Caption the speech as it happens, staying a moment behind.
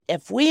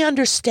if we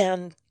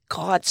understand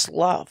God's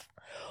love,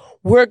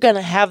 we're going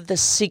to have the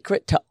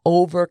secret to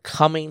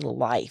overcoming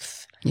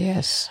life.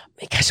 Yes.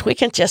 Because we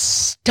can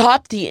just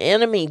stop the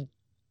enemy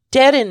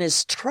dead in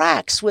his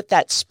tracks with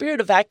that spirit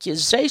of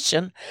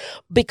accusation,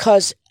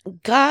 because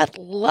God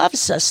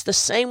loves us the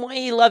same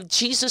way he loved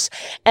Jesus,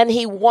 and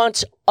he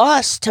wants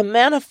us to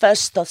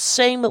manifest the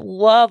same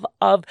love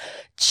of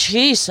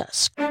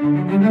Jesus.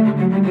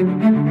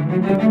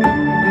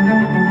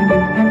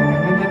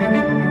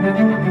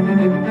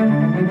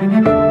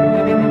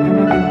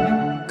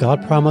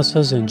 God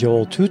promises in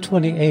Joel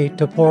 2:28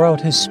 to pour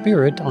out his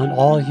Spirit on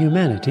all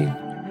humanity.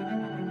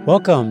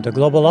 Welcome to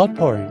Global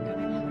Outpouring,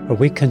 where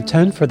we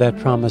contend for that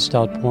promised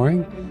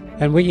outpouring,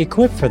 and we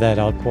equip for that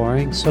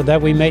outpouring so that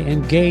we may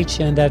engage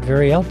in that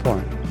very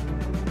outpouring.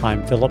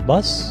 I'm Philip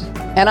Buss.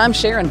 And I'm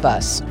Sharon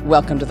Buss.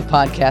 Welcome to the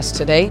podcast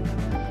today.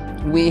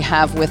 We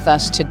have with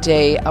us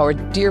today our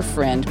dear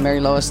friend,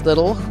 Marylois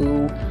Little,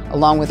 who,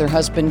 along with her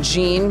husband,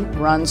 Gene,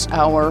 runs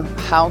our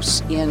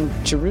house in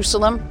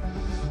Jerusalem.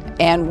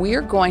 And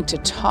we're going to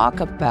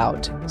talk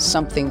about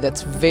something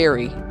that's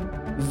very,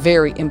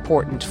 very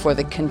important for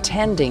the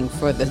contending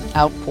for the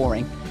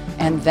outpouring,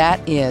 and that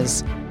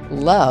is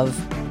love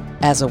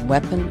as a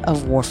weapon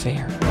of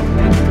warfare.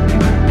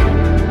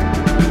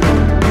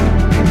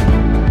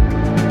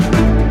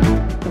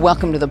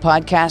 Welcome to the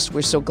podcast.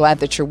 We're so glad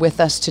that you're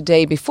with us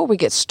today. Before we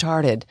get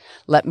started,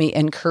 let me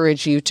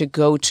encourage you to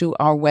go to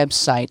our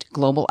website,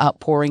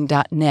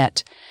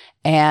 globaloutpouring.net,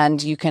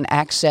 and you can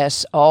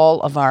access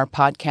all of our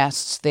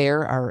podcasts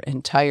there. Our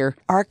entire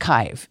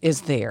archive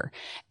is there,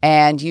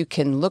 and you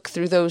can look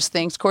through those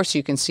things. Of course,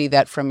 you can see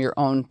that from your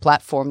own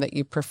platform that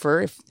you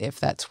prefer,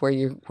 if that's where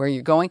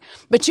you're going.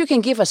 But you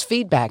can give us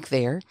feedback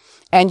there,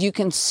 and you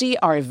can see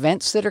our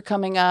events that are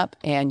coming up,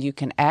 and you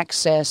can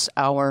access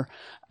our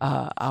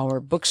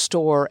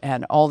bookstore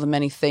and all the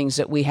many things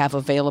that we have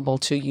available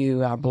to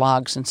you, our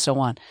blogs and so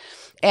on.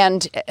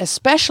 And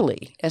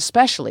especially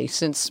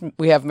since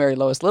we have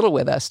Marylois Little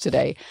with us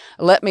today,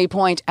 let me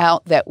point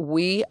out that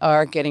we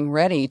are getting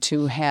ready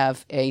to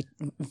have a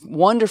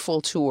wonderful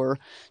tour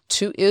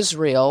to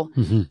Israel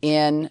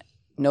in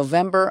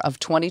November of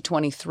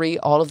 2023.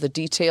 All of the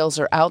details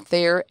are out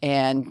there,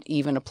 and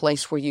even a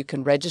place where you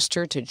can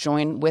register to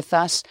join with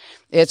us.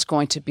 It's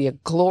going to be a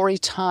glory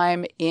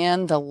time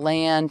in the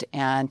land,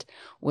 and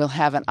we'll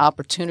have an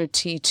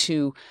opportunity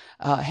to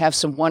have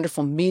some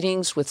wonderful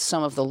meetings with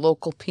some of the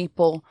local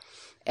people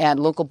and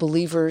local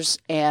believers,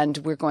 and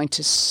we're going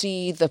to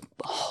see the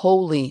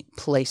holy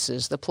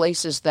places, the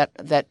places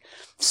that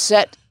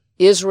set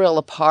Israel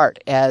apart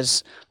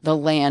as the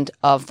land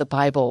of the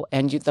Bible,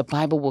 and the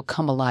Bible will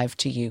come alive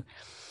to you.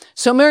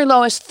 So,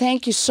 Marylois,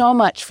 thank you so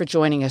much for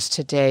joining us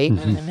today.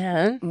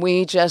 Amen.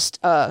 We just,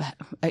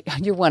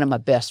 you're one of my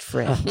best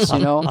friends, you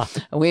know.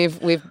 We've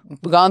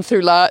gone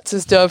through lots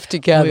of stuff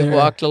together. We've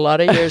walked a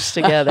lot of years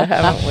together,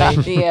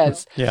 haven't we?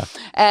 Yes. Yeah.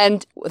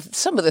 And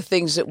some of the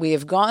things that we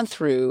have gone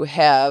through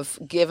have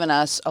given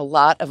us a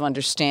lot of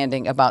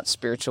understanding about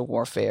spiritual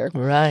warfare.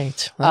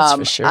 Right. That's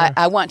for sure.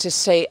 I want to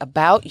say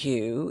about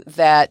you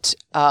that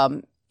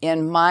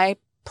in my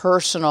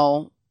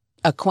personal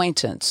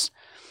acquaintance,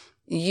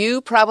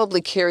 you probably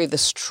carry the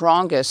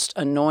strongest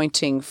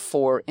anointing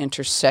for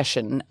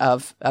intercession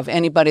of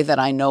anybody that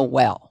I know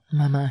well.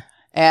 Mama.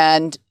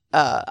 And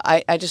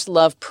I just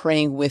love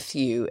praying with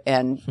you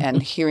and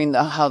hearing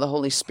how the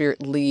Holy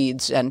Spirit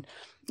leads. And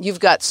you've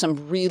got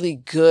some really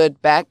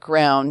good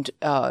background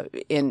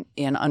in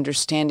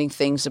understanding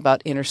things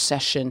about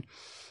intercession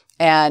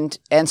and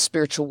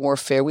spiritual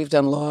warfare. We've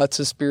done lots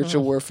of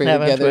spiritual warfare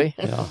together.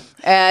 Yeah.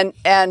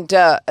 And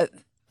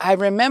I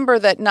remember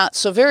that not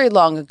so very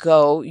long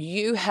ago,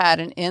 you had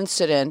an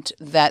incident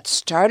that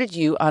started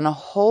you on a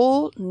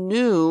whole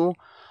new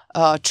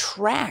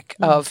track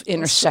of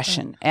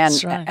intercession.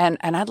 That's right.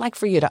 And I'd like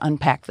for you to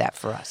unpack that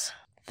for us.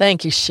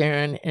 Thank you,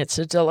 Sharon. It's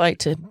a delight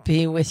to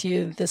be with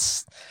you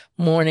this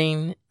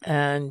morning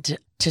and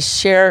to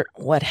share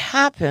what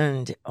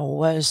happened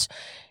was,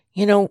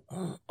 you know,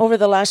 over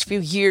the last few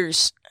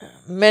years,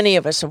 many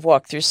of us have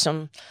walked through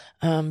some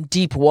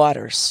deep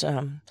waters,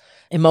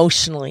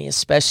 emotionally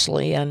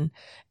especially, and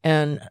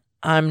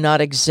I'm not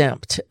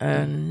exempt,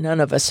 and none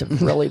of us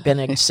have really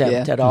been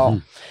exempt at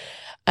all.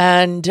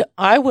 And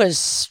I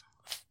was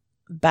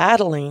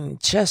battling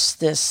just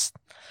this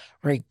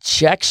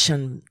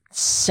rejection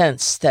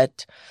sense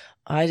that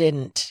I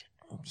didn't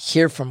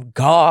hear from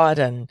God,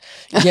 and,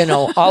 you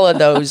know, all of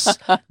those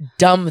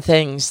dumb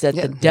things that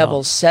the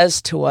devil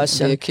says to us.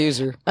 The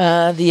accuser.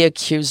 The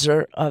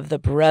accuser of the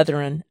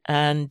brethren.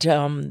 And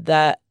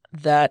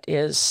that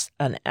is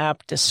an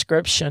apt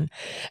description.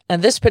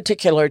 And this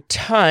particular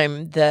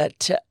time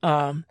that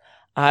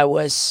I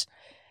was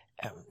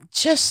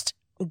just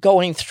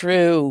going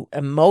through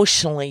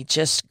emotionally,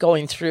 just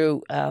going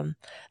through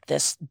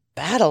this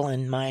battle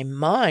in my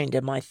mind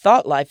and my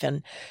thought life.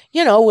 And,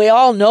 you know, we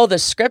all know the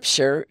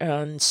scripture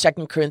in 2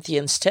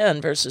 Corinthians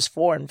 10, verses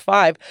 4 and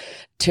 5,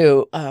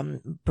 to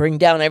bring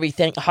down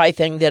everything, high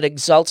thing that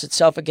exalts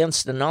itself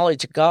against the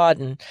knowledge of God.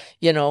 And,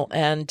 you know,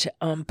 and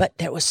but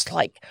there was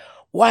like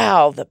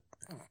wow,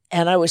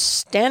 and I was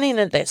standing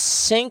at the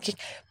sink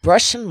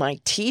brushing my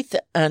teeth,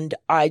 and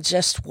I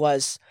just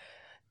was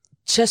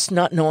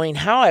not knowing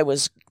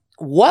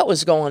what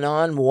was going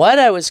on, what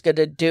I was going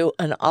to do.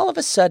 And all of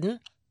a sudden,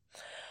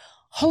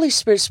 Holy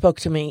Spirit spoke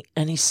to me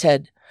and he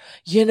said,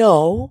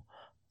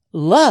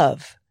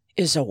 love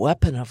is a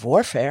weapon of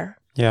warfare.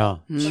 Yeah,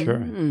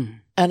 sure.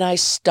 And I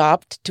just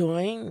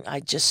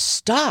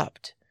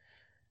stopped.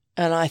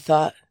 And I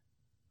thought,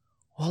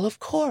 well, of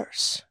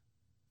course.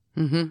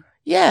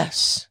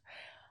 Yes.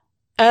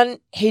 And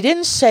he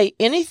didn't say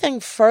anything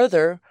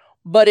further,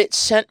 but it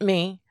sent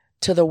me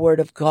to the Word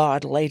of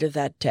God later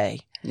that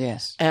day.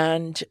 Yes.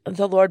 And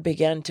the Lord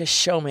began to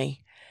show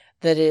me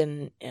that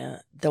in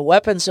the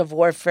weapons of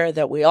warfare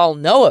that we all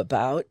know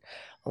about,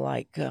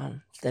 like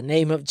the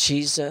name of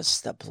Jesus,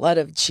 the blood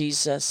of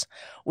Jesus,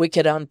 we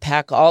could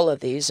unpack all of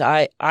these.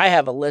 I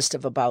have a list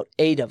of about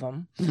 8 of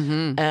them.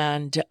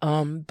 And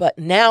but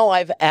now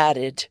I've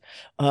added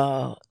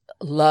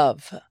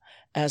love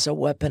as a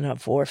weapon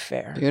of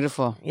warfare.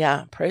 Beautiful.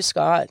 Yeah, praise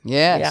God.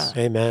 Yes.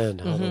 Yeah. Amen.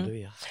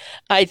 Hallelujah.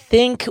 I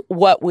think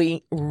what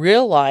we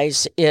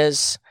realize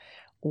is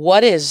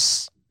what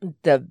is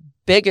the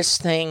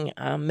biggest thing.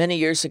 Many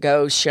years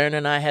ago, Sharon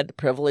and I had the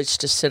privilege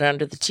to sit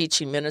under the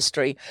teaching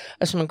ministry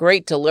of some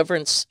great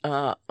deliverance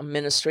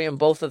ministry, and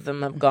both of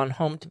them have gone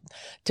home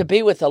to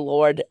be with the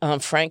Lord,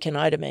 Frank and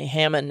Ida Mae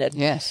Hammond.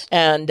 Yes.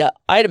 And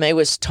Ida Mae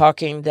was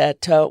talking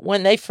that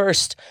when they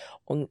first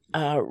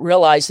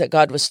realized that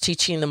God was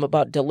teaching them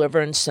about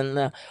deliverance and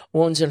the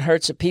wounds and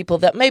hurts of people,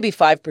 that maybe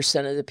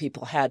 5% of the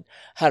people had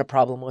a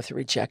problem with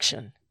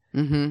rejection.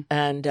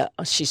 And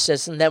she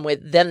says, and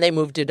then they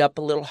moved it up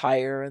a little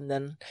higher,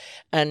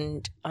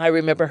 and I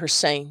remember her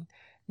saying,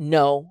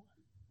 "No,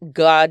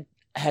 God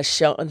has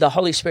shown, the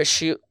Holy Spirit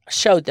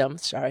showed them,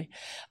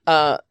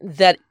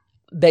 that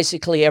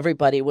basically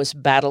everybody was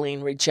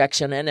battling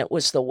rejection, and it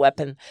was the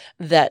weapon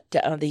that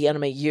the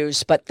enemy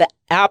used. But the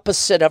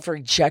opposite of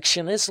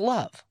rejection is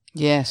love."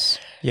 Yes.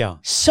 Yeah.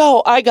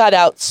 So I got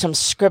out some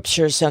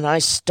scriptures and I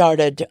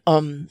started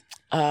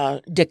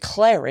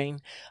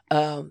declaring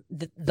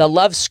the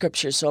love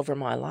scriptures over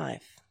my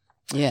life.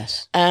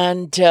 Yes.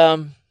 And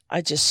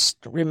I just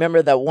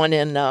remember that one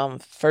in 1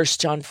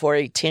 John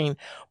 4:18,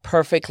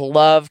 perfect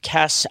love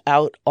casts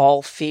out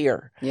all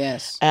fear.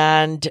 Yes.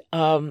 And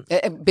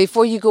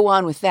before you go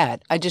on with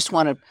that, I just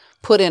want to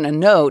put in a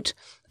note.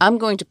 I'm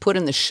going to put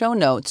in the show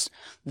notes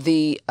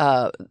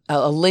a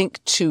link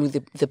to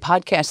the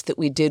podcast that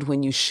we did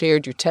when you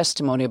shared your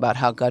testimony about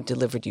how God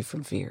delivered you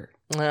from fear.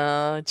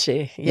 oh,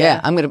 gee.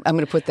 Yeah, I'm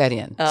gonna put that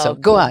in. Oh, so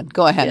go on,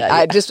 go ahead. Yeah,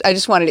 I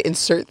just wanted to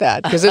insert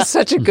that because it's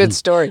such a good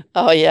story.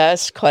 Oh, yeah,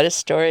 it's quite a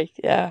story.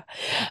 Yeah.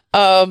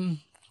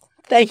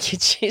 Thank you,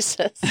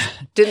 Jesus.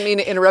 Didn't mean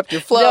to interrupt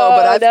your flow, No,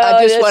 but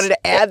I just it's- wanted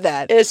to add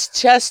that. It's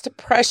just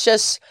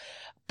precious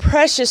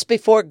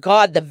before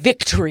God, the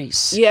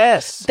victories.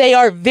 Yes. They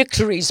are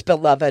victories,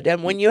 beloved.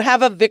 And when you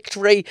have a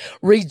victory,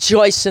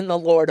 rejoice in the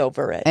Lord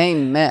over it.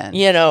 Amen.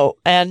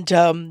 And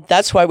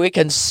that's why we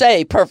can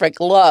say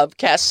perfect love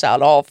casts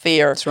out all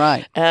fear. That's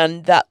right.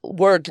 And that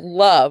word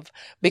love,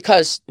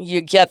 because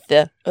you get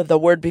the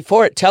word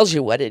before it tells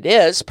you what it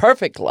is,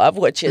 perfect love,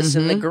 which is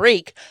in the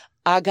Greek,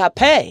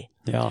 agape.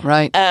 Yeah.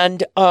 Right.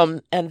 And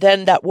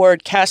then that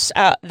word casts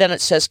out, then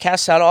it says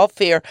casts out all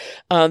fear.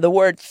 The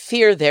word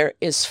fear there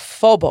is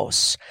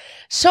phobos.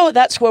 So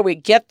that's where we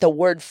get the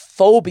word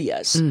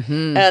phobias.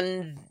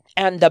 And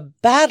the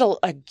battle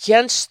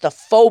against the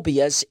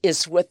phobias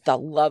is with the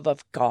love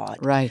of God.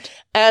 Right.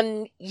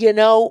 And,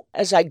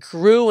 as I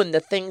grew in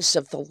the things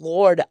of the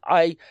Lord,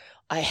 I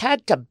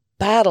had to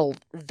battle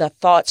the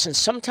thoughts, and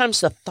sometimes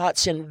the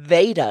thoughts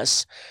invade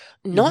us.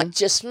 Not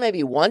just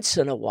maybe once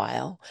in a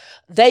while.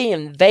 They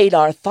invade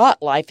our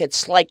thought life.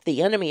 It's like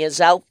the enemy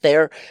is out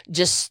there,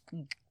 just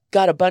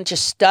got a bunch of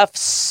stuff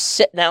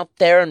sitting out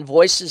there, and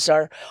voices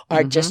are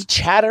just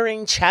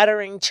chattering.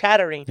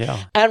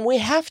 Yeah. And we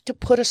have to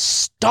put a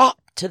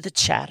stop to the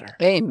chatter.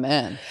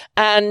 Amen.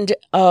 And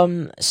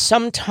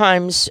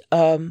sometimes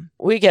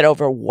we get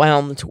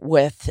overwhelmed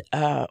with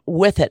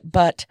it.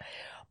 But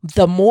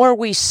the more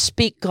we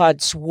speak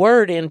God's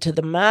word into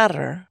the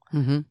matter,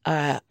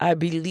 I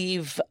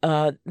believe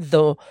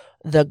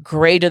the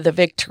greater the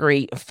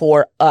victory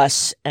for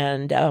us.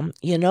 And,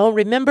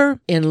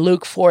 remember in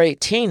Luke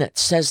 4:18, it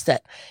says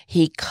that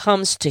he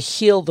comes to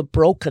heal the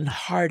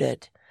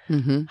brokenhearted.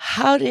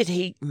 How did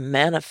he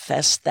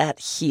manifest that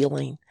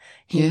healing?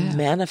 He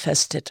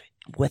manifested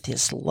with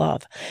his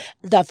love.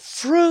 The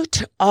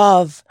fruit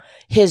of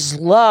his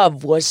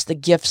love was the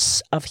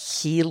gifts of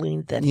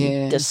healing that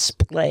he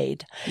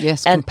displayed.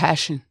 Yes, And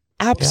compassion.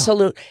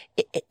 Absolute.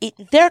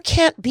 There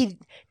can't be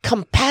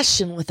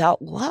compassion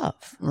without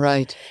love.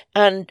 Right.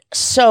 And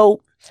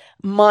so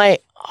my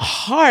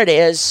heart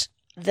is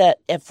that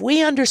if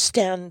we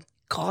understand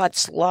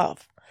God's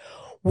love,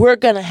 we're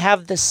going to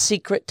have the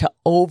secret to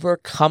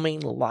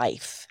overcoming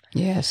life.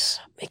 Yes.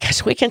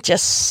 Because we can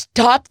just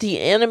stop the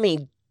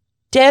enemy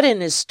dead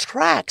in his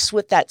tracks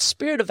with that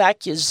spirit of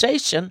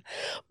accusation,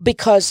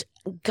 because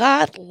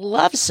God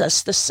loves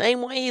us the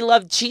same way he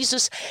loved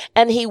Jesus,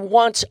 and he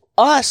wants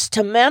us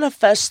to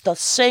manifest the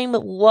same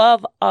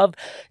love of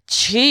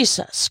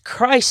Jesus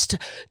Christ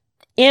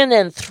in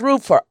and through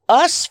for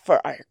us,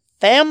 for our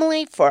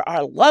family, for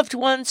our loved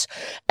ones,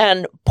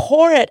 and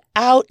pour it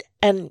out.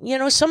 And,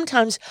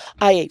 sometimes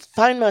I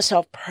find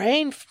myself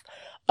praying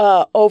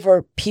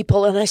over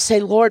people, and I say,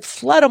 Lord,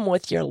 flood them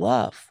with your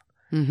love.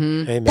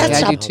 Mm-hmm. Amen.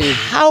 That's I a do too.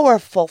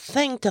 powerful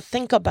thing to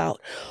think about.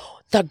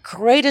 The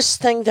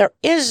greatest thing there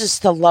is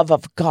the love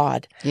of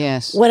God.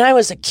 Yes. When I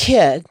was a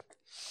kid,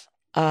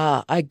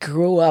 I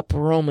grew up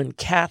Roman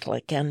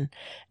Catholic, and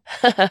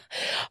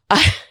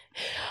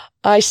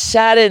I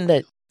sat in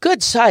the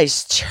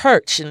good-sized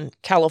church in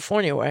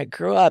California where I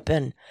grew up,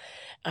 and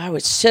I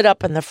would sit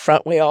up in the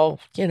front. We all,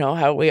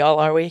 how we all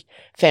are. We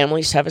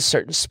families have a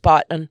certain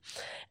spot, and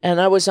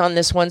I was on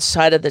this one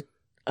side of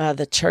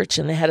the church,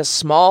 and they had a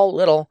small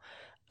little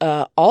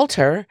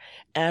altar,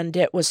 and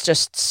it was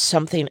just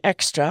something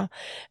extra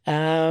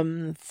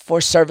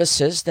for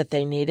services that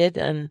they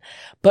needed.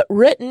 But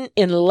written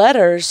in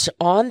letters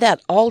on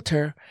that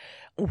altar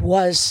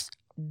was,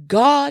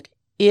 God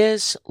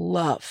is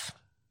love.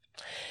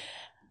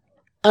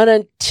 And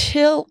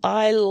until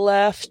I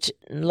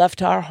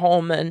left our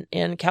home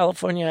in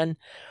California and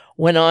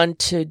went on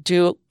to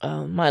do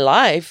my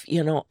life,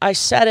 I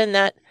sat in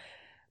that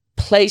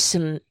place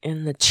in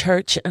the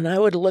church, and I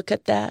would look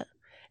at that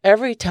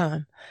every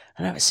time,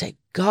 and I would say,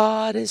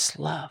 God is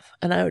love.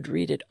 And I would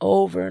read it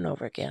over and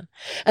over again.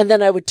 And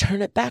then I would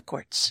turn it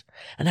backwards,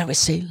 and I would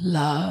say,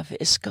 love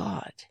is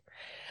God.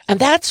 And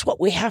that's what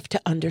we have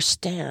to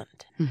understand.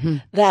 Mm-hmm.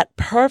 That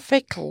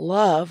perfect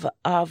love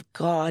of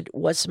God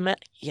was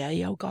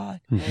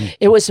Mm-hmm.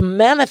 It was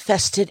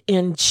manifested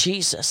in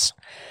Jesus.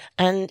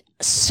 And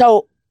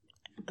so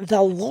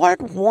the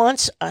Lord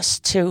wants us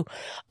to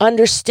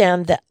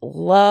understand that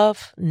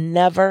love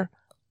never,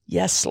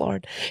 yes,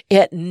 Lord,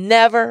 it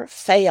never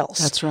fails.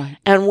 That's right.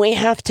 And we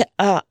have to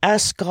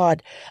ask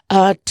God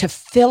to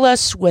fill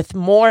us with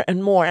more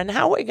and more. And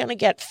how are we going to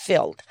get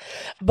filled?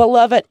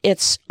 Beloved,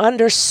 it's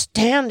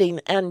understanding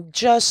and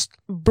just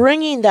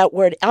bringing that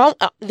word out.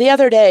 The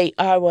other day,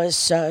 I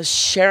was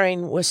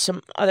sharing with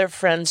some other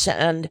friends,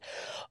 and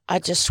I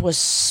just was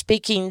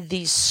speaking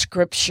these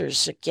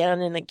scriptures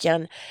again and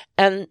again,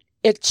 and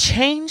it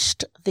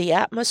changed the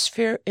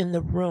atmosphere in the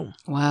room.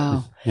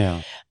 Wow.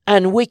 Yeah.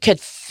 And we could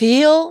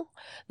feel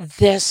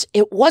this.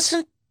 It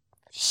wasn't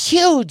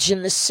huge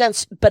in the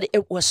sense, but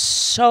it was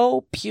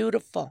so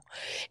beautiful.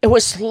 It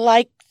was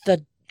like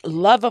the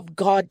love of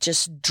God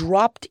just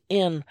dropped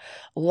in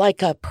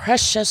like a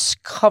precious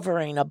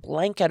covering, a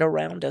blanket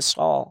around us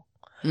all.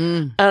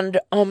 Mm.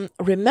 And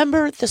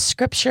remember the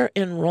scripture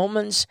in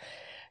Romans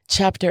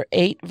chapter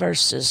 8,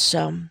 verses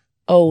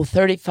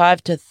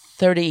 35 to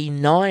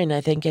 39,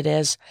 I think it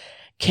is.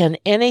 Can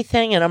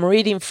anything, and I'm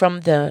reading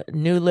from the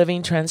New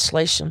Living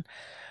Translation,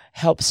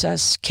 helps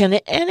us. Can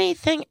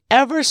anything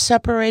ever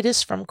separate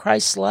us from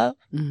Christ's love?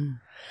 Mm.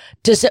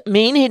 Does it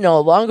mean he no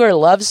longer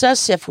loves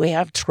us if we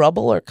have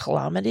trouble or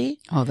calamity,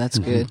 Oh, that's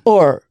good.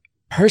 or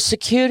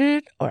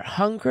persecuted, or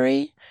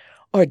hungry,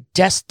 or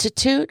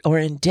destitute, or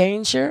in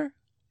danger,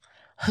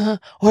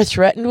 or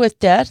threatened with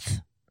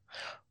death?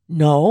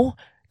 No.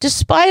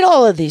 Despite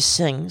all of these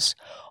things,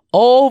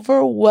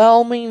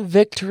 overwhelming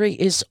victory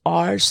is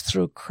ours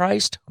through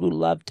Christ who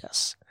loved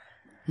us.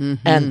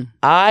 Mm-hmm. And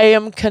I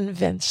am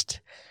convinced.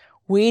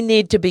 We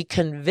need to be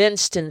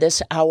convinced in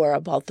this hour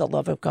about the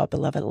love of God,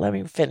 beloved. Let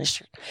me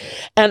finish.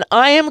 And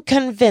I am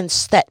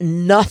convinced that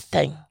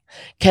nothing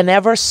can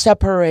ever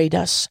separate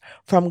us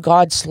from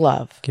God's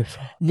love.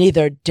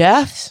 Neither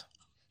death,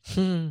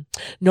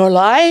 nor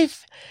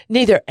life,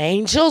 neither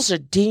angels or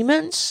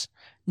demons,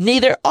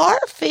 neither our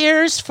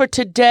fears for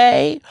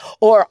today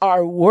or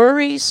our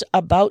worries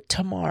about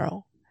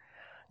tomorrow.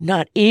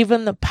 Not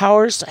even the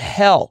powers of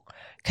hell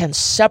can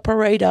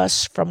separate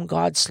us from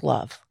God's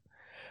love.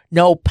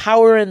 No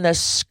power in the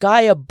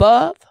sky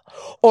above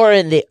or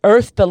in the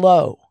earth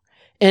below.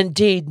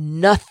 Indeed,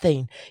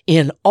 nothing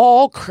in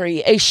all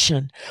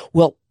creation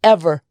will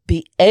ever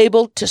be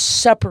able to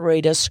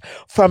separate us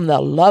from the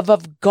love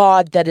of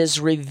God that is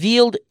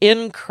revealed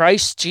in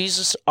Christ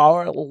Jesus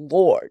our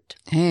Lord.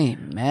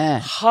 Amen.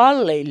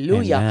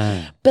 Hallelujah.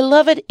 Amen.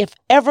 Beloved, if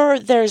ever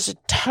there's a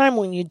time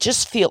when you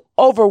just feel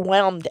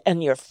overwhelmed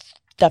and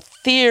the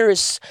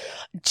fears,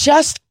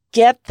 just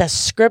get the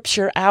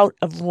scripture out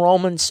of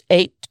Romans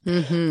 8,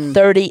 Mm-hmm.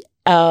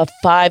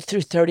 35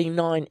 through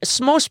 39.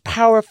 It's most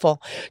powerful.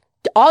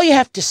 All you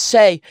have to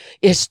say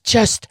is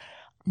just,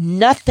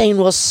 nothing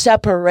will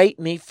separate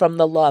me from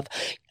the love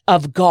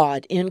of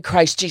God in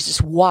Christ Jesus.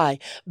 Why?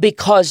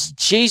 Because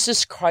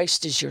Jesus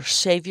Christ is your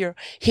Savior.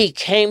 He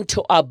came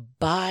to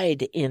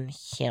abide in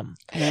Him,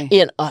 Okay.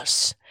 in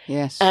us.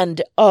 Yes.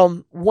 And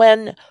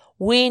when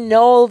we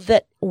know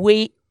that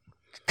we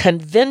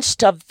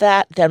convinced of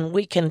that, then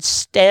we can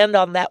stand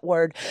on that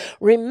word.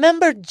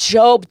 Remember,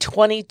 Job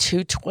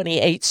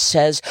 22:28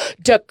 says,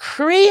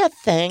 decree a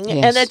thing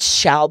and it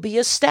shall be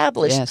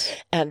established. Yes.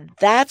 And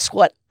that's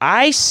what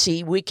I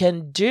see we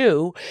can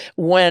do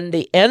when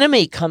the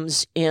enemy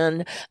comes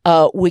in.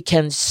 We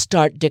can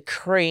start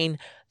decreeing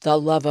the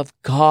love of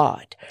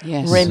God.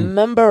 Yes.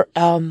 Remember,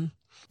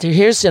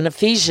 here's in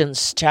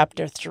Ephesians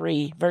chapter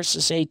 3,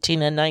 verses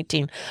 18 and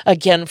 19,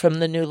 again from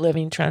the New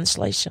Living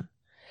Translation.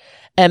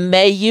 And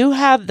may you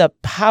have the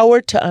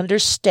power to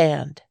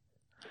understand,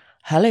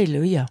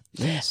 hallelujah,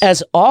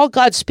 as all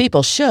God's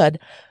people should,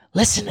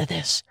 listen to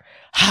this,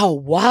 how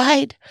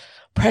wide,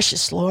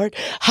 precious Lord,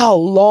 how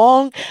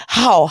long,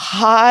 how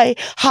high,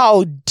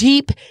 how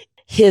deep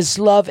his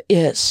love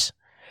is.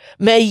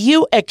 May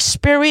you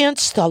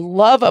experience the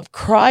love of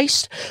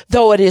Christ,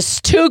 though it is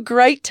too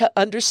great to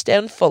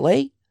understand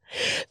fully.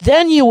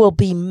 Then you will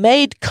be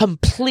made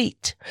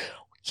complete,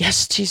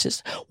 yes,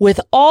 Jesus,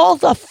 with all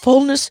the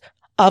fullness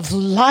of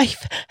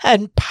life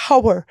and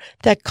power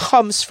that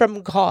comes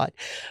from God.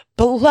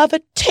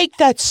 Beloved, take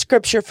that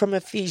scripture from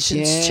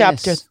Ephesians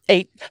chapter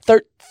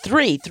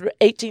 3 through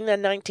 18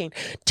 and 19.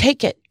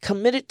 Take it,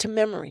 commit it to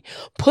memory,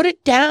 put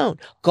it down,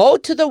 go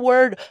to the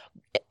word.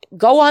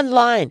 Go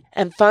online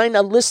and find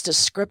a list of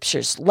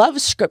scriptures,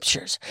 love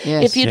scriptures.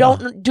 Yes, if you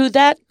don't do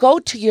that, go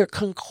to your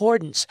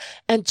concordance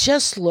and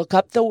just look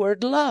up the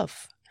word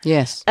love.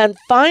 Yes. And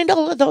find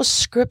all of those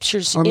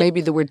scriptures. Or maybe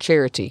the word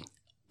charity.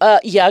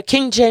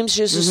 King James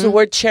uses the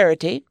word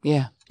charity.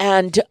 Yeah.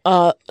 And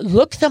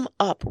look them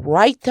up,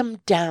 write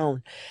them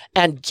down,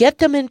 and get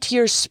them into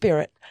your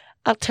spirit.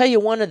 I'll tell you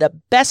one of the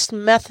best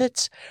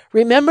methods.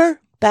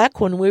 Remember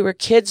back when we were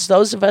kids,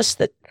 those of us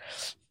that...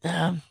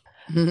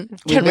 We've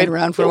been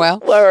around for a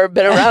while. Or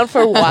been around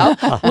for a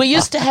while. We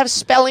used to have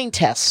spelling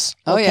tests.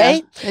 Oh, okay?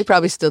 yeah. They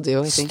probably still do,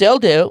 I think. Still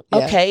do.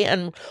 Yeah. Okay.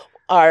 And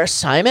our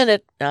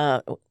assignment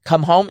at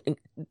come home,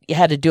 you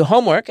had to do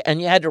homework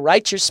and you had to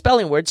write your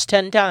spelling words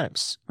 10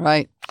 times.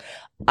 Right.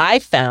 I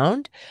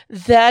found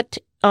that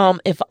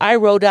if I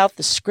wrote out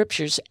the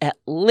scriptures at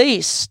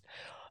least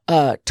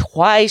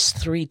twice,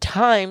 3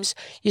 times,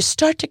 you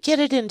start to get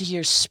it into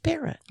your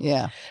spirit.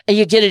 Yeah. And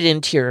you get it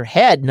into your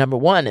head, number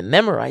one, and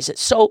memorize it.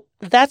 So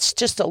that's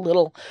just a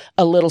little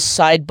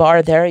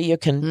sidebar there you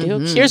can do.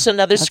 Here's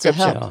another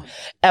scripture.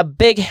 A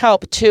big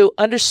help to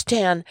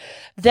understand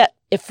that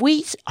if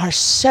we are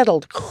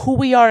settled who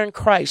we are in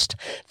Christ,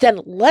 then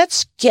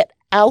let's get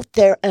out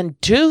there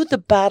and do the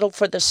battle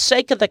for the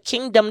sake of the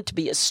kingdom to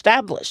be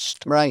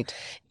established. Right.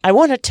 I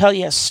want to tell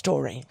you a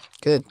story.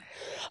 Good.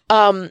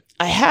 I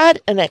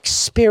had an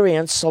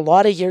experience a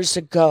lot of years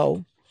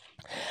ago,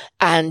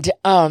 and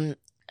a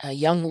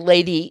young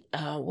lady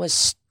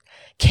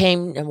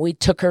came, and we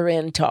took her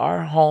into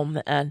our home,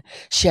 and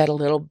she had a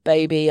little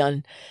baby,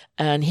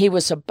 and he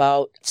was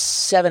about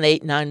 7,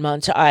 8, 9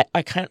 months. I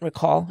can't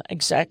recall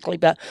exactly,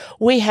 but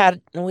we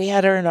had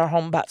her in our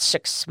home about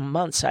 6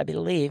 months, I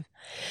believe,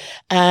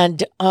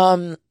 and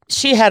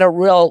she had a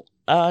real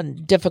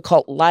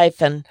difficult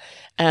life,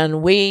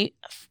 and we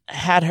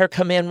had her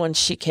come in when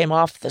she came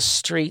off the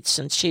streets,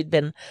 and she'd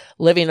been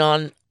living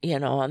on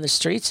the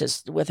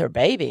streets with her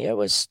baby. It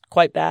was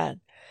quite bad.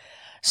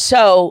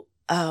 So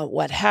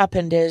what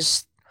happened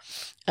is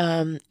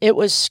it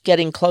was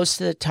getting close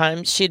to the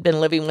time. She'd been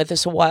living with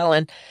us a while,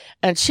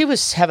 and she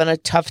was having a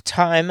tough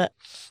time.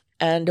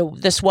 And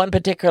this one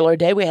particular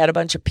day, we had a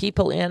bunch of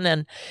people in,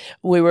 and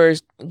we were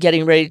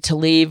getting ready to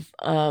leave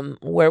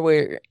where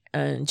we're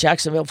in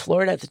Jacksonville,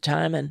 Florida at the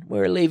time, and we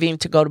were leaving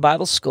to go to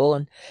Bible school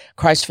and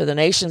Christ for the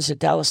Nations at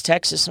Dallas,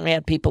 Texas, and we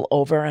had people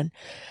over, and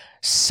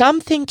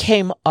something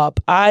came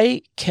up.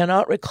 I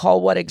cannot recall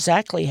what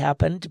exactly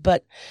happened,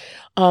 but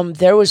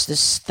there was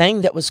this thing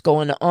that was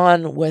going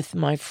on with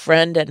my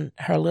friend and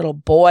her little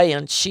boy,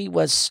 and she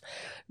was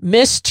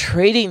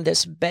mistreating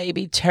this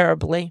baby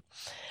terribly,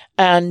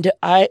 and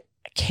I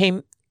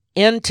came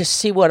in to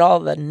see what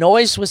all the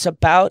noise was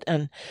about,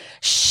 and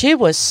she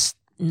was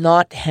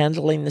not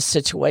handling the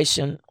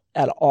situation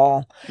at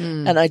all.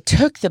 And I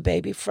took the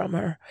baby from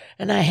her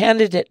and I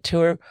handed it to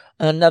her,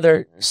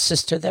 another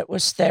sister that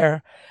was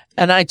there.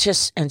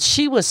 And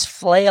she was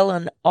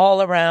flailing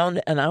all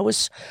around, and I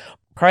was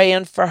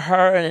praying for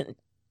her and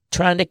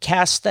trying to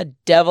cast the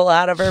devil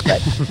out of her.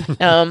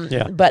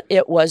 But, but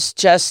it was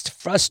just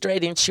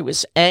frustrating. She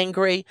was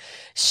angry.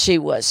 She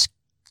was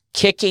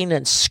kicking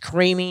and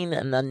screaming,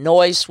 and the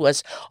noise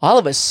was all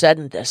of a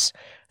sudden this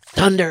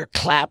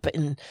thunderclap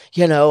and,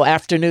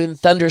 afternoon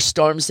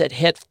thunderstorms that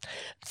hit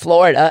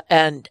Florida,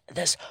 and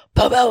this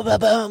boom, boom, boom,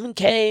 boom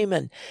came,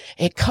 and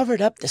it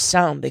covered up the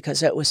sound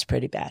because it was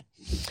pretty bad.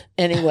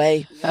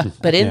 Anyway,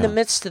 but in the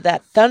midst of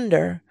that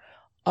thunder,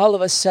 all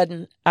of a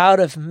sudden out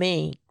of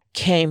me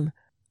came,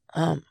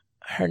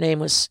 her name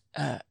was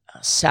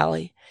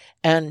Sally,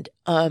 and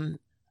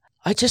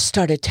I just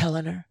started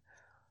telling her,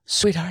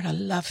 sweetheart, I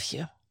love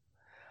you.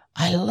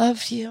 I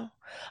love you.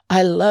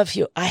 I love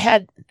you. I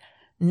had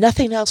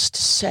nothing else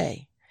to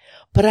say,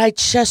 but I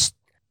just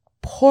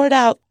poured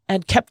out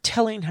and kept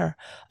telling her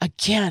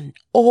again,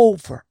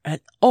 over and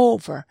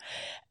over.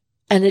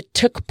 And it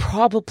took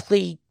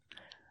probably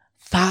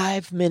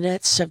 5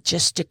 minutes of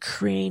just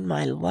decreeing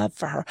my love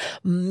for her.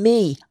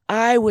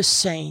 I was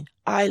saying,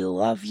 I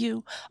love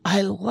you,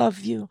 I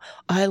love you,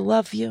 I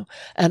love you.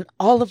 And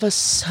all of a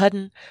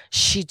sudden,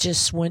 she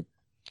just went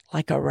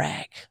like a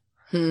rag,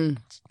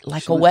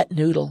 like a wet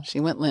noodle. She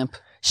went limp.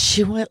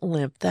 She went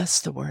limp.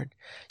 That's the word.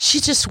 She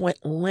just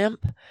went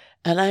limp.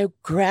 And I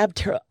grabbed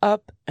her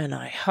up and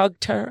I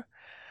hugged her.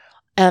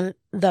 And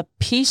the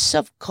peace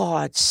of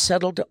God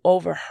settled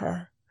over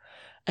her.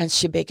 And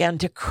she began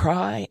to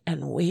cry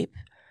and weep.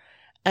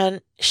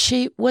 And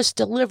she was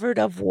delivered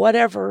of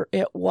whatever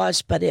it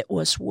was, but it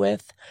was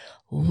with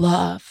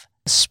love,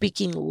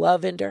 speaking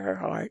love into her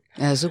heart.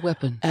 As a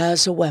weapon.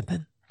 As a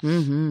weapon.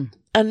 Mm-hmm.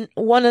 And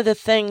one of the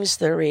things,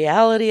 the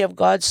reality of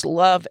God's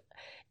love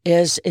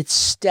is it's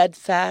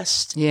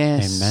steadfast.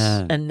 Yes.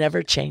 Amen. And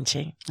never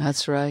changing.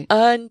 That's right.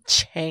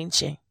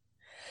 Unchanging.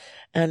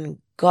 And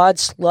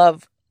God's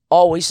love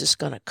always is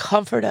going to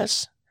comfort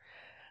us.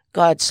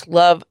 God's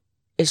love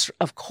is,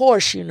 of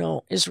course,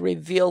 is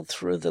revealed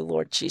through the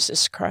Lord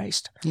Jesus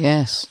Christ.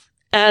 Yes.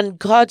 And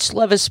God's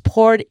love is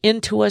poured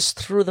into us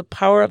through the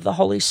power of the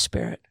Holy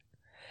Spirit.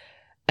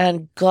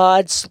 And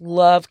God's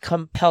love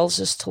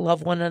compels us to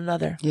love one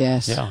another.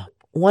 Yes. Yeah.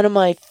 One of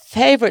my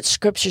favorite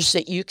scriptures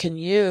that you can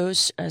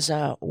use as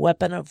a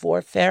weapon of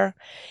warfare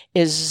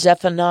is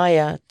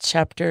Zephaniah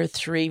chapter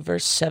 3,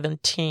 verse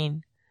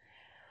 17.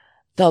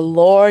 The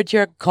Lord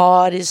your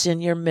God is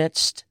in your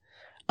midst,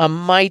 a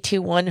mighty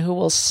one who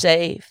will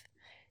save.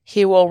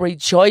 He will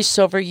rejoice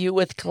over you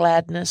with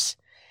gladness.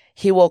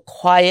 He will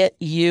quiet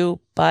you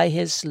by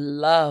his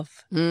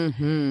love.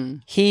 Mm-hmm.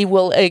 He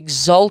will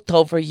exult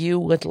over you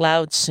with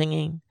loud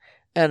singing.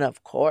 And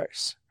of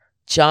course,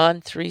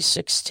 John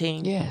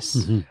 3:16. Yes.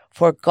 Mm-hmm.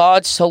 For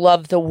God so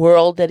loved the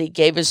world that he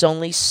gave his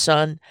only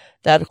Son,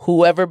 that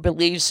whoever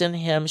believes in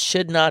him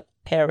should not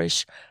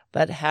perish,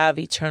 but have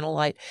eternal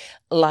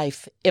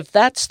life. If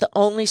that's the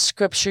only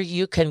scripture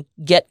you can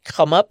get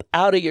come up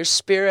out of your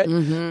spirit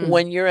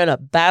when you're in a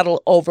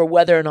battle over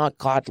whether or not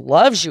God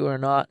loves you or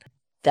not,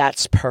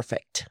 that's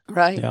perfect.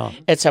 Right. Yeah.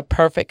 It's a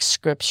perfect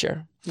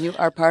scripture. You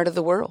are part of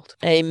the world.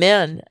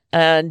 Amen.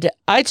 And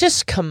I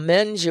just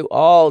commend you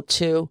all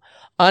to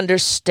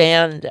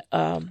understand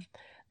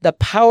the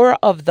power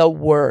of the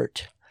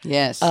Word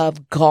Yes.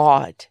 of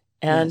God.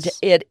 And Yes.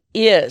 it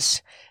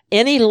is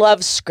any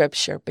love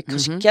scripture,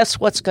 because guess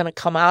what's going to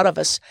come out of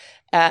us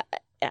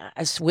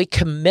as we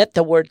commit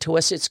the Word to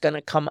us? It's going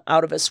to come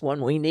out of us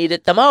when we need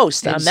it the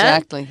most.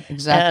 Exactly. Amen?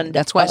 Exactly. And,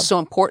 that's why it's so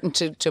important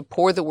to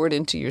pour the Word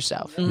into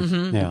yourself.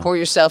 Yeah. Pour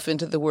yourself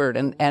into the Word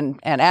and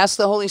ask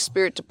the Holy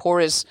Spirit to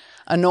pour His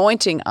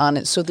anointing on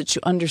it so that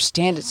you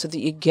understand it, so that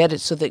you get it,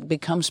 so that it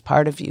becomes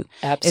part of you.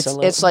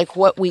 Absolutely. It's like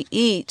what we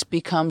eat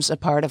becomes a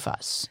part of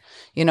us.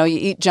 You know, you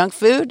eat junk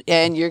food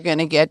and you're going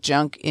to get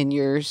junk in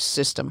your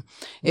system.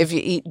 If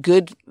you eat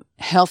good,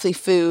 healthy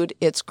food,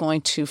 it's going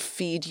to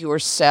feed your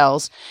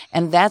cells.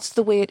 And that's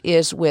the way it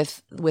is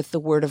with the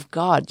Word of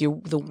God.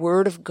 The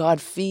Word of God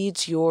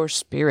feeds your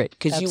spirit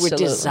because you were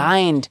Absolutely.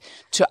 designed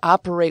to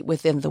operate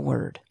within the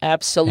Word.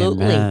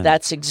 Absolutely. Amen.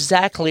 That's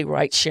exactly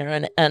right,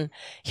 Sharon. And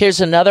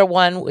here's another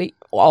one. We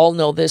all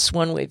know this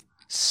one. We've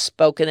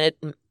spoken it.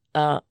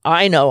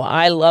 I know.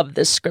 I love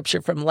this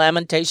scripture from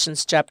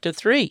Lamentations chapter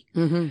 3.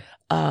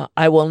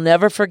 I will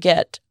never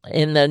forget.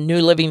 In the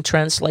New Living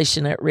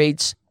Translation, it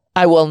reads,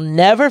 I will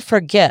never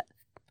forget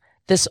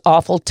this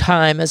awful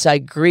time as I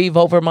grieve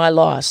over my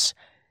loss.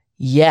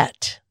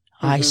 Yet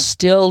I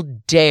still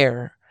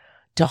dare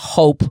to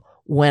hope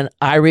when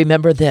I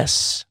remember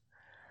this.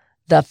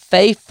 The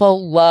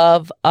faithful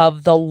love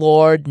of the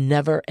Lord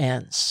never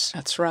ends.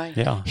 That's right.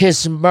 Yeah.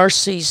 His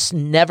mercies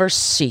never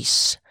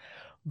cease.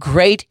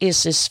 Great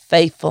is his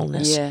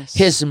faithfulness. Yes.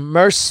 His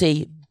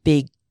mercy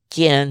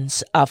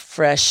begins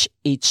afresh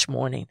each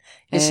morning.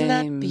 Isn't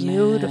that Amen.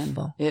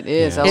 beautiful? It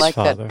is. I Yes, like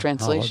Father. that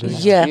translation. Hallelujah.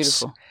 It's Yes.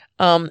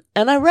 beautiful.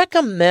 And I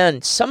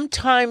recommend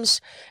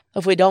sometimes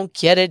if we don't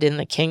get it in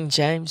the King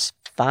James,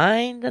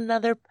 find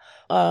another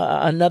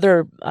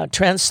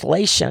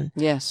translation.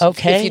 Yes.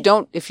 Okay.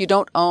 If you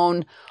don't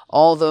own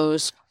all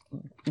those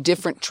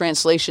different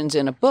translations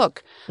in a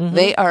book,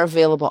 they are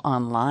available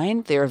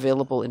online. They're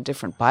available in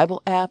different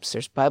Bible apps.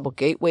 There's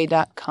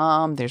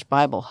BibleGateway.com. There's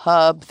Bible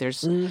Hub.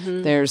 There's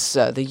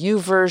the U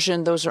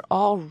version. Those are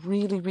all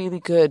really, really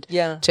good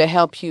to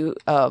help you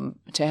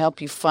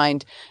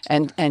find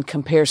and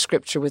compare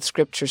Scripture with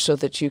Scripture so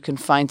that you can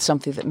find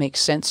something that makes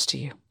sense to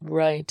you.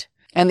 Right.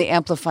 And the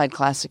Amplified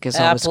Classic is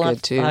always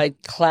good too. Amplified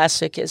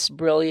Classic is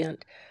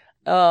brilliant.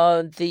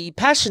 The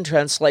Passion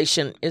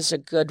Translation is a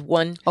good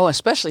one. Oh,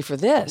 especially for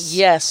this.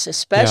 Yes,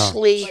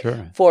 especially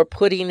sure. for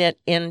putting it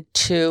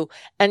into,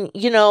 and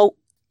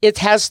it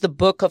has the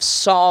book of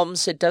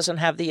Psalms. It doesn't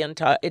have the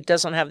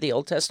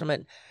Old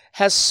Testament. It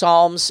has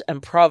Psalms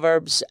and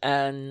Proverbs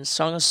and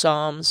Song of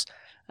Psalms.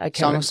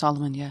 Song of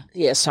Solomon, yeah.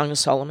 Yeah, Song of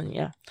Solomon,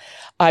 yeah.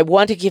 I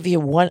want to give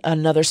you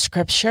another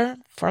scripture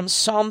from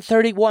Psalm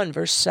 31,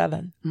 verse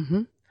 7.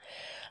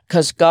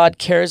 because God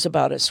cares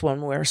about us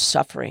when we're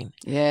suffering.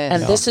 Yes.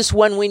 And this is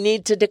when we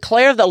need to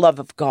declare the love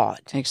of God.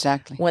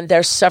 Exactly. When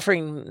they're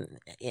suffering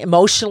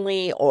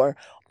emotionally or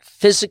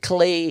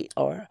physically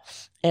or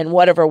in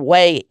whatever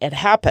way it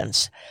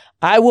happens.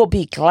 I will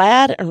be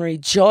glad and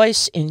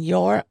rejoice in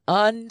your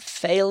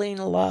unfailing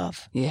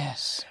love.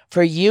 Yes.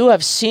 For you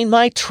have seen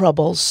my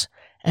troubles,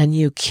 and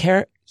you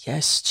care.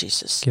 Yes,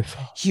 Jesus.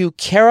 You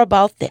care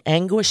about the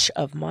anguish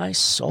of my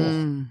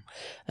soul.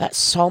 That's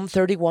Psalm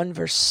 31,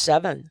 verse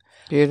 7.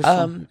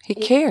 Beautiful. He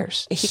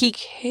cares. He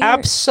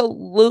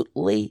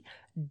absolutely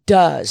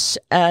does.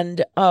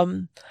 And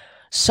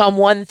Psalm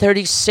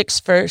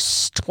 136,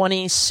 verse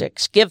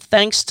 26. Give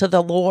thanks to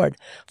the Lord,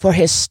 for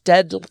his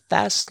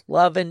steadfast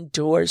love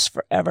endures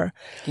forever.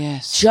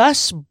 Yes.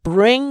 Just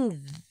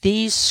bring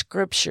these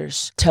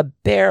scriptures to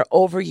bear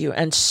over you.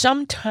 And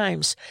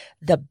sometimes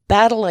the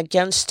battle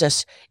against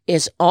us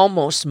is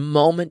almost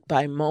moment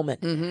by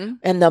moment. Mm-hmm.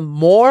 And the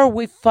more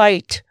we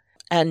fight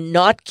and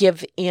not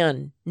give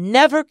in,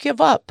 never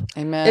give up.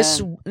 Amen.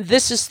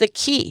 This is the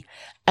key.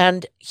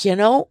 And,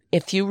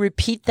 if you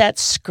repeat that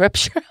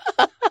scripture,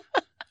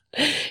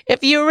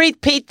 if you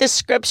repeat the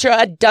scripture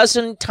a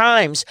dozen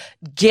times,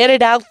 get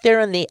it out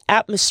there in the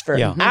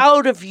atmosphere,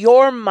 out of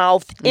your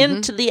mouth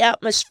into the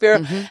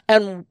atmosphere.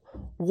 And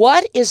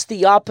what is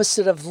the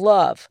opposite of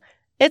love?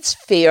 It's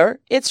fear.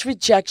 It's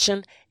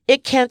rejection.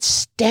 It can't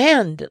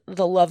stand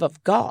the love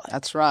of God.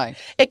 That's right.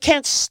 It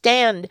can't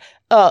stand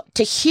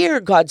to hear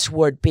God's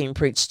word being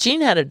preached.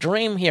 Gene had a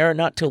dream here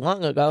not too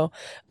long ago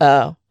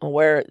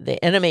where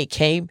the enemy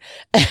came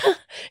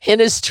in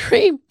his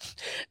dream.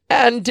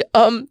 And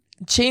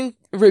Gene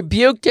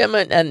rebuked him,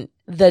 and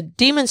the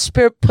demon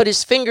spirit put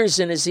his fingers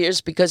in his ears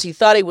because he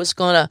thought he was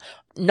going to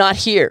not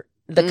hear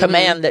the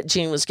command that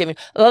Gene was giving.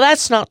 Well,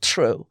 that's not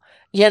true,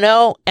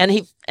 and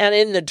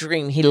in the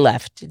dream he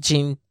left.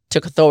 Gene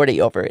took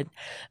authority over it.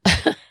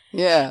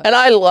 Yeah. And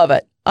I love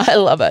it. I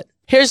love it.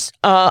 Here's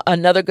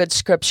another good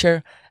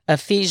scripture,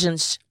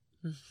 Ephesians.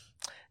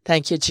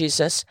 Thank you,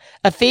 Jesus.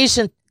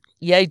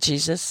 Yay,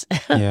 Jesus.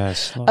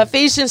 Yes. Lord.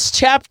 Ephesians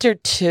chapter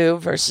 2,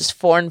 verses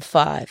 4 and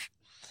 5.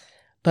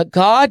 But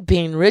God,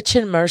 being rich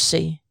in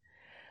mercy,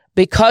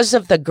 because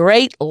of the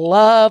great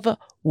love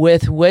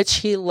with which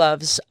he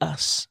loves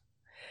us,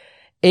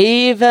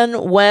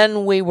 even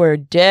when we were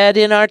dead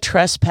in our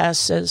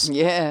trespasses,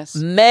 yes,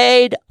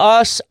 made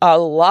us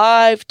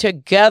alive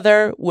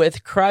together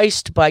with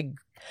Christ,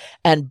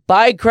 and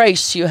by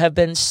grace you have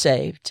been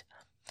saved.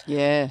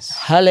 Yes.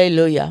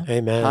 Hallelujah.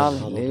 Amen.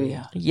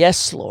 Hallelujah.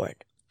 Yes, Lord.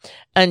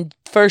 And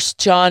 1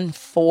 John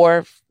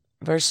 4,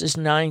 verses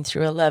 9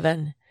 through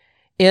 11.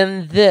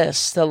 In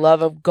this, the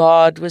love of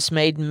God was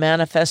made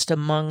manifest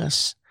among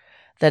us,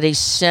 that he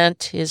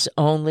sent his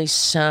only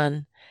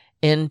Son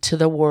into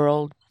the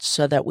world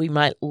so that we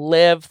might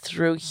live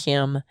through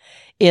him.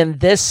 In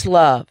this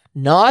love,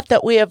 not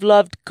that we have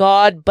loved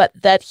God, but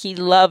that he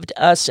loved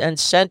us and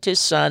sent his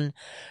Son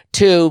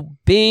to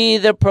be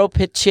the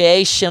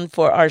propitiation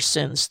for our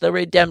sins, the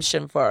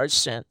redemption for our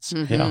sins.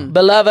 Mm-hmm. Yeah.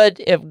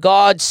 Beloved, if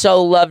God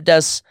so loved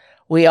us,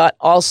 we ought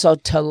also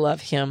to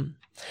love him.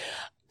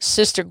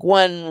 Sister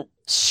Gwen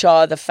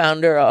Shaw, the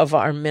founder of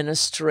our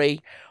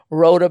ministry,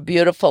 wrote a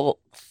beautiful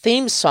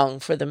theme song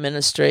for the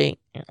ministry,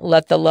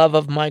 Let the Love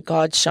of My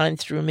God Shine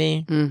Through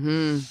Me.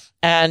 Mm-hmm.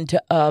 And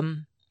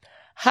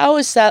how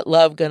is that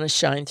love going to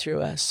shine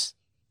through us?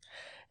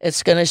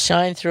 It's going to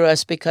shine through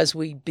us because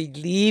we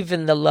believe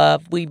in the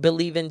love. We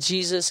believe in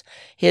Jesus.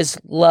 His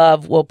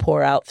love will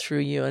pour out through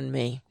you and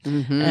me.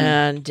 Mm-hmm.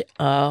 And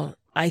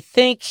I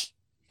think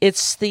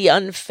it's the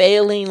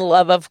unfailing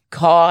love of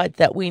God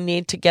that we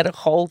need to get a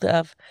hold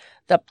of.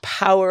 The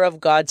power of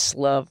God's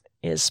love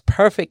is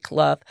perfect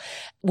love,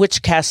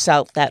 which casts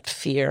out that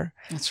fear.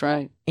 That's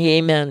right.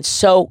 Amen.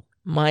 So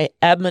my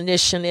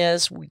admonition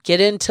is we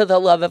get into the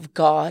love of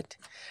God.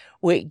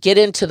 We get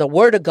into the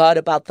Word of God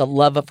about the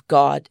love of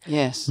God.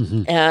 Yes.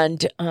 Mm-hmm.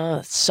 And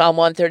Psalm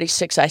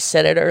 136, I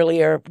said it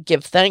earlier,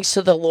 give thanks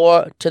to the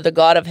Lord, to the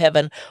God of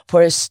heaven,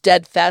 for his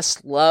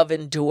steadfast love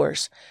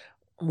endures.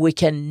 We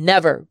can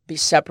never be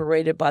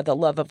separated by the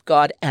love of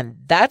God. And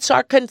that's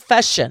our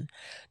confession.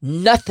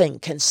 Nothing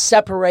can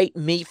separate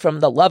me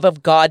from the love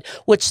of God,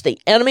 which the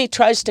enemy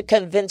tries to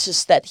convince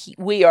us that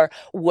we are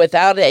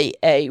without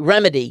a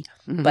remedy.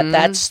 Mm-hmm. But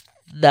that's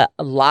the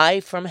lie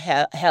from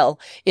hell.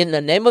 In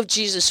the name of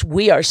Jesus,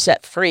 we are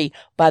set free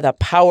by the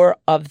power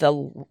of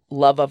the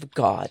love of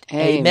God.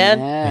 Amen.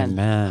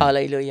 Amen.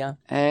 Hallelujah.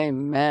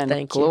 Amen.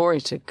 Thank you. Glory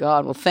to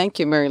God. Well, thank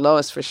you,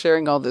 Marylois, for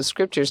sharing all those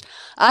scriptures.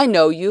 I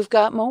know you've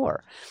got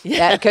more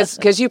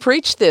because you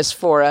preached this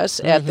for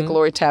us at the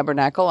Glory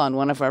Tabernacle on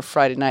one of our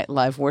Friday night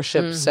live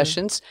worship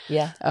sessions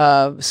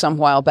some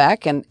while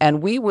back.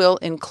 And we will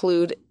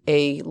include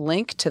a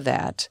link to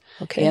that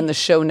in the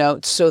show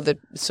notes so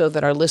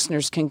that our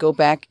listeners can go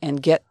back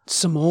and get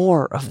some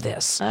more of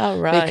this. All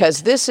right.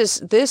 Because this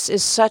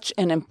is such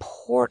an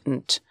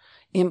important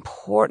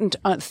important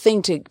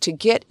thing to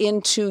get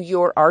into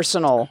your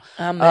arsenal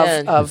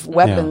Amen. of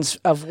weapons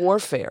of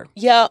warfare.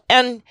 Yeah.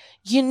 And,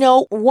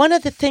 one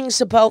of the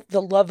things about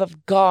the love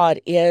of God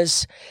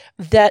is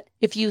that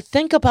if you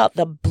think about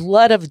the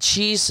blood of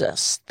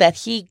Jesus, that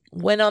he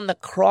went on the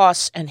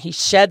cross and he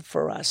shed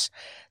for us,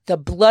 the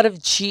blood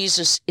of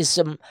Jesus is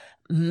a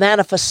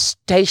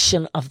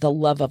manifestation of the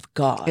love of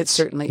God. It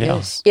certainly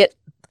is. It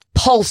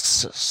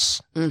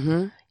pulses.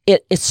 Mm-hmm.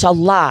 It's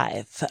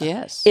alive.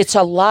 Yes. It's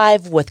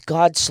alive with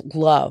God's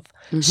love.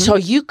 Mm-hmm. So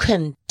you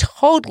can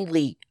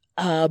totally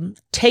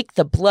take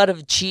the blood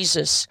of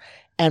Jesus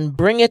and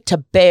bring it to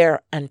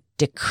bear and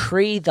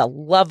decree the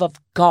love of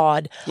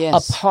God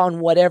upon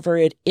whatever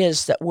it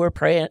is that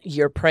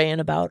you're praying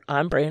about,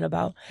 I'm praying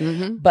about.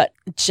 Mm-hmm. But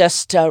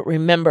just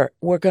remember,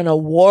 we're going to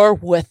war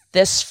with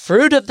this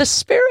fruit of the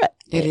Spirit.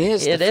 It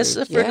is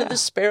the fruit of the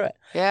Spirit.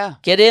 Yeah.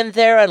 Get in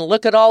there and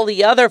look at all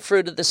the other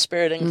fruit of the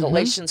Spirit in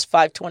Galatians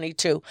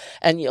 5:22,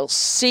 and you'll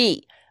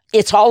see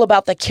it's all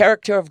about the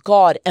character of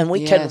God, and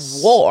we can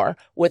war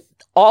with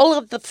all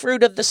of the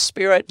fruit of the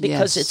Spirit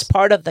because it's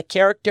part of the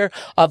character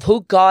of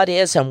who God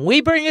is, and we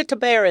bring it to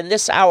bear in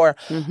this hour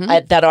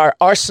that our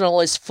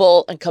arsenal is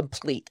full and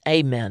complete.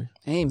 Amen.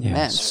 Amen.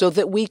 Yes. So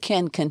that we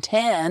can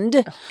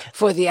contend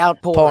for the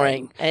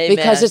outpouring. Amen.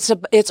 Because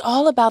it's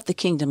all about the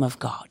kingdom of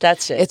God.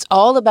 That's it. It's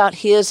all about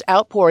his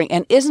outpouring.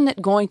 And isn't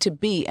it going to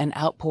be an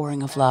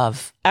outpouring of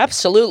love?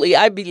 Absolutely.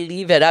 I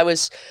believe it. I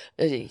was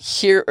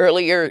here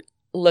earlier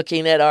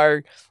looking at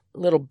our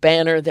little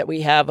banner that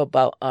we have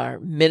about our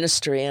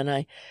ministry, and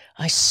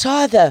I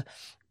saw the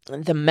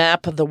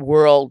map of the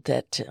world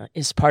that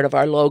is part of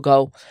our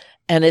logo,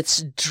 and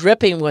it's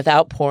dripping with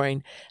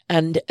outpouring.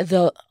 And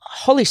the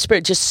Holy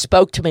Spirit just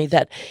spoke to me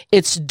that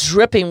it's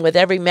dripping with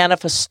every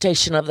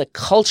manifestation of the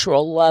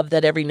cultural love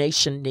that every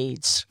nation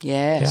needs.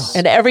 Yes.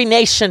 And every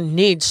nation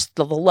needs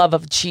the love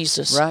of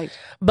Jesus. Right.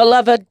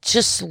 Beloved,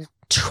 just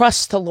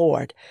trust the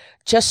Lord.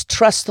 Just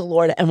trust the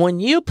Lord. And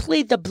when you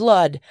plead the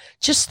blood,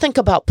 just think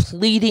about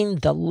pleading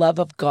the love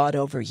of God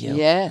over you.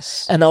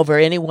 Yes. And over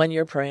anyone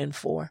you're praying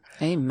for.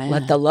 Amen.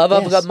 Let the love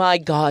of my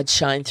God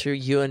shine through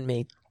you and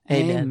me.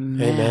 Amen.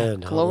 Amen.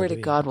 Glory to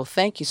Hallelujah. God. Well,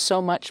 thank you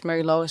so much,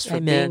 Marylois, for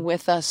Amen. being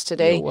with us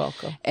today. You're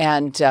welcome.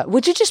 And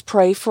would you just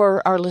pray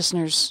for our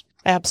listeners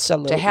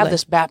Absolutely. to have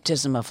this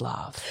baptism of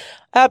love?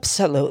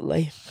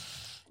 Absolutely.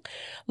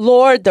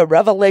 Lord, the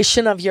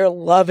revelation of your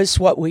love is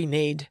what we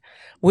need.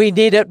 We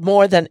need it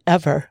more than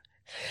ever.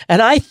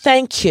 And I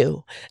thank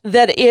you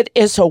that it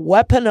is a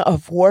weapon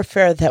of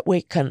warfare that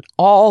we can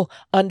all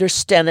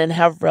understand and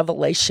have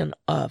revelation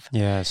of.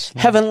 Yes.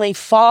 Heavenly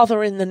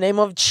Father, in the name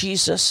of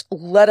Jesus,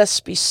 let us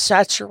be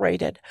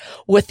saturated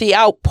with the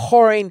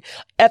outpouring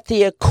at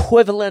the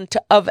equivalent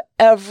of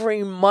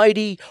every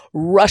mighty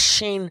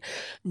rushing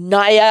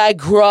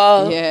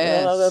Niagara,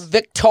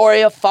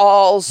 Victoria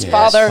Falls. Yes,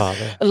 Father,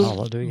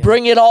 Hallelujah.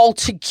 bring it all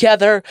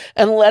together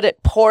and let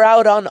it pour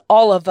out on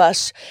all of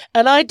us.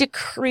 And I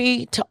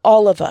decree to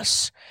all of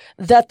us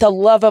that the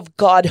love of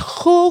God,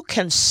 who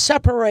can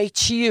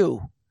separate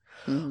you?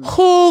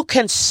 Who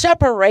can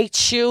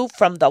separate you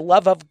from the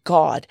love of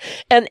God?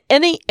 And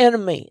any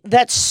enemy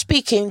that's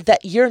speaking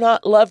that you're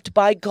not loved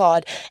by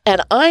God,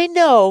 and I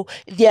know,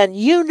 then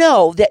you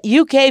know that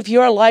you gave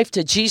your life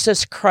to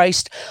Jesus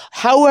Christ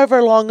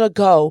however long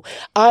ago,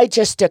 I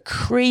just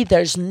decree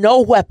there's no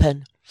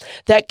weapon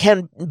that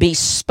can be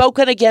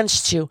spoken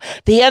against you.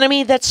 The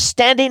enemy that's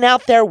standing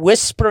out there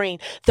whispering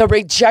the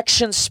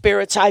rejection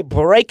spirits, I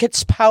break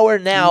its power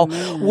now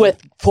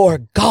for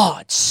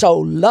God so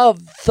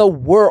loved the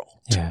world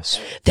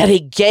that he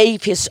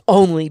gave his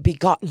only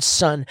begotten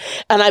Son.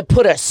 And I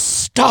put a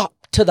stop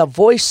to the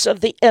voice of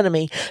the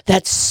enemy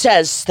that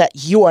says that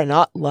you are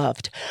not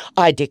loved.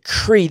 I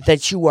decree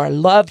that you are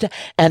loved,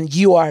 and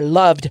you are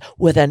loved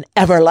with an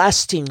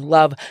everlasting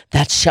love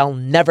that shall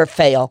never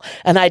fail.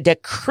 And I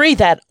decree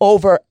that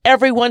over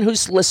everyone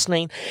who's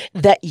listening,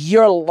 that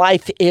your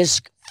life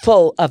is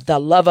full of the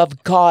love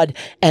of God,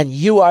 and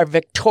you are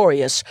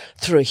victorious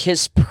through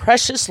his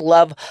precious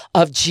love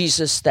of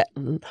Jesus that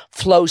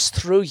flows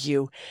through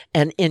you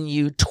and in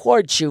you,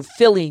 towards you,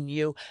 filling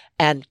you,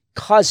 and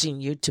causing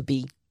you to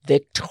be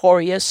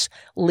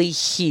victoriously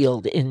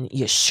healed in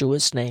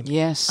Yeshua's name.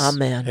 Yes.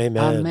 Amen.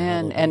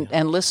 Amen.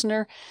 And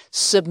listener,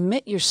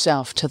 submit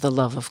yourself to the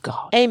love of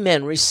God.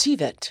 Amen.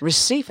 Receive it.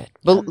 Receive it.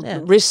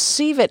 Amen.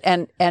 Receive it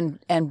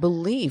and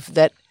believe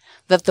that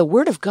the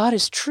word of God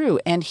is true,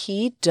 and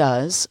he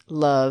does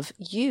love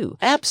you.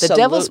 Absolutely.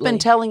 The devil's been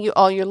telling you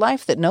all your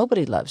life that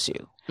nobody loves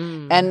you.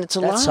 And it's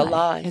a lie. That's a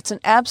lie. It's an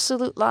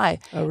absolute lie.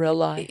 A real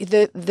lie.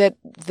 That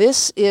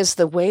this is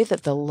the way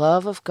that the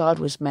love of God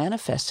was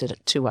manifested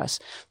to us,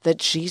 that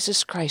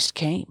Jesus Christ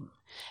came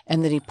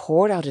and that he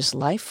poured out his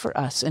life for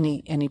us, and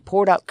he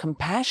poured out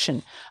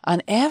compassion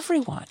on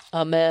everyone.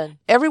 Amen.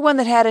 Everyone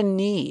that had a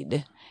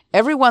need,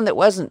 everyone that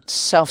wasn't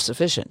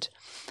self-sufficient,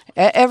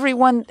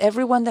 everyone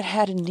that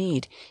had a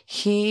need,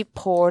 he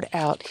poured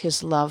out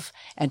his love,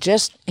 and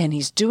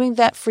he's doing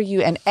that for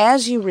you. And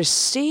as you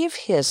receive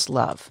his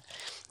love,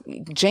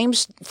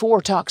 James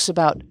 4 talks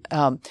about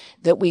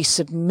that we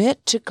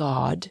submit to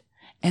God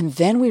and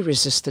then we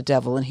resist the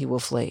devil and he will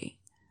flee.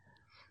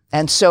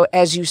 And so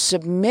as you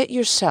submit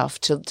yourself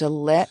to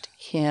let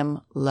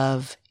him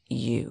love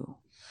you,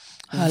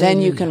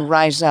 then you can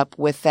rise up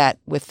with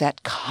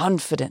that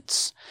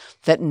confidence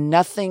that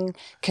nothing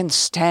can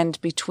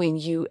stand between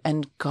you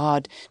and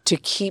God to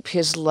keep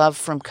his love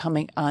from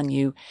coming on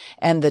you,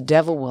 and the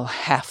devil will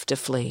have to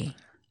flee.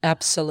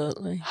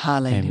 Absolutely.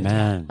 Hallelujah.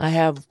 Amen. I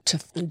have to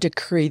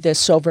decree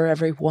this over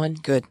everyone.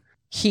 Good.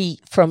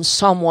 From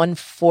Psalm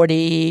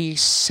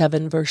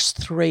 147, verse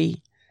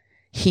 3,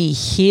 he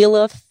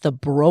healeth the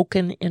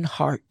broken in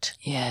heart.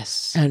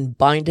 Yes. And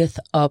bindeth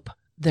up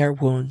their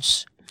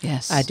wounds.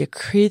 Yes. I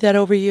decree that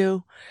over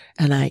you,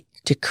 and I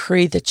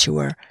decree that you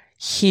are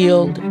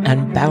healed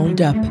and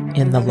bound up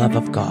in the love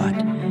of God,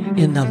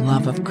 in the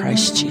love of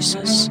Christ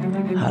Jesus.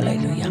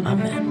 Hallelujah.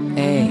 Amen.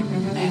 Amen.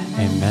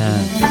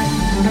 Amen.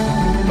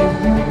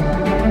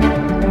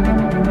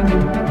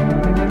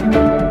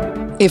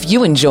 If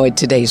you enjoyed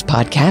today's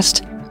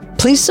podcast,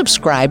 please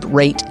subscribe,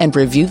 rate, and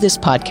review this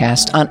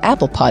podcast on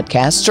Apple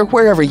Podcasts or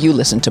wherever you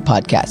listen to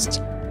podcasts.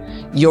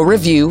 Your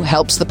review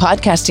helps the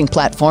podcasting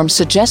platform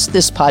suggest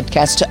this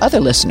podcast to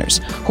other listeners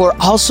who are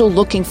also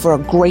looking for a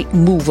great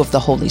move of the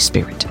Holy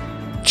Spirit.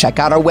 Check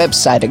out our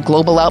website at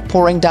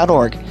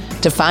globaloutpouring.org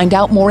to find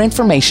out more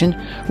information,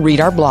 read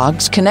our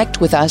blogs,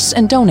 connect with us,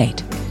 and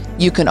donate.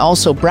 You can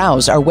also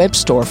browse our web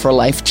store for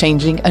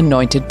life-changing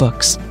anointed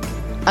books.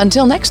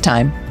 Until next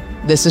time,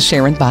 this is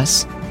Sharon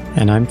Buss.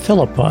 And I'm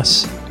Philip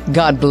Buss.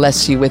 God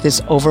bless you with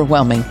his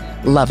overwhelming,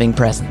 loving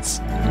presence.